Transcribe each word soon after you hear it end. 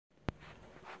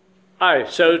Hi,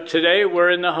 so today we're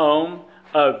in the home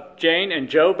of Jane and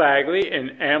Joe Bagley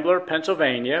in Ambler,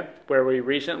 Pennsylvania, where we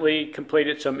recently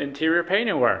completed some interior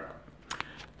painting work.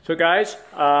 So guys,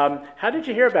 how did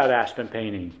you hear about Aspen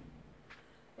painting?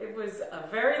 It was a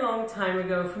very long time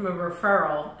ago from a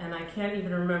referral, and I can't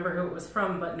even remember who it was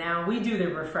from, but now we do the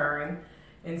referring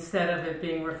instead of it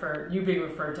being you being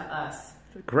referred to us.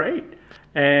 Great.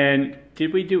 And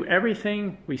did we do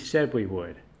everything we said we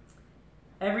would?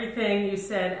 Everything you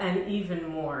said and even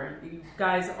more. You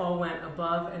guys all went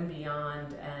above and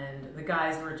beyond, and the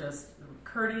guys were just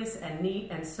courteous and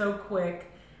neat and so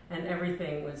quick, and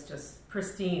everything was just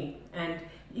pristine. And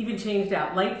even changed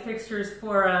out light fixtures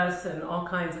for us and all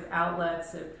kinds of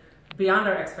outlets beyond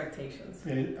our expectations.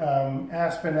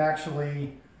 Aspen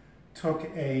actually took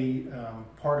a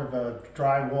part of a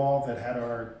drywall that had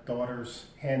our daughter's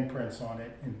handprints on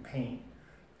it in paint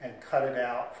and cut it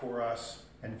out for us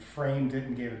and framed it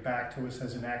and gave it back to us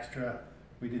as an extra.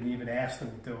 We didn't even ask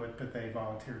them to do it, but they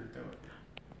volunteered to do it.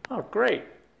 Oh, great.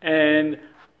 And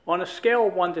on a scale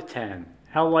of 1 to 10,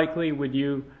 how likely would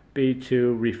you be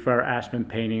to refer Aspen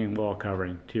painting and wall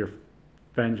covering to your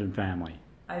friends and family?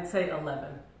 I'd say 11.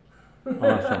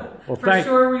 Awesome. Well, For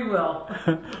sure we will.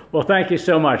 Well, thank you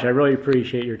so much. I really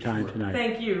appreciate your time tonight.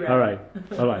 Thank you, Ray. All right.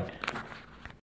 Bye-bye.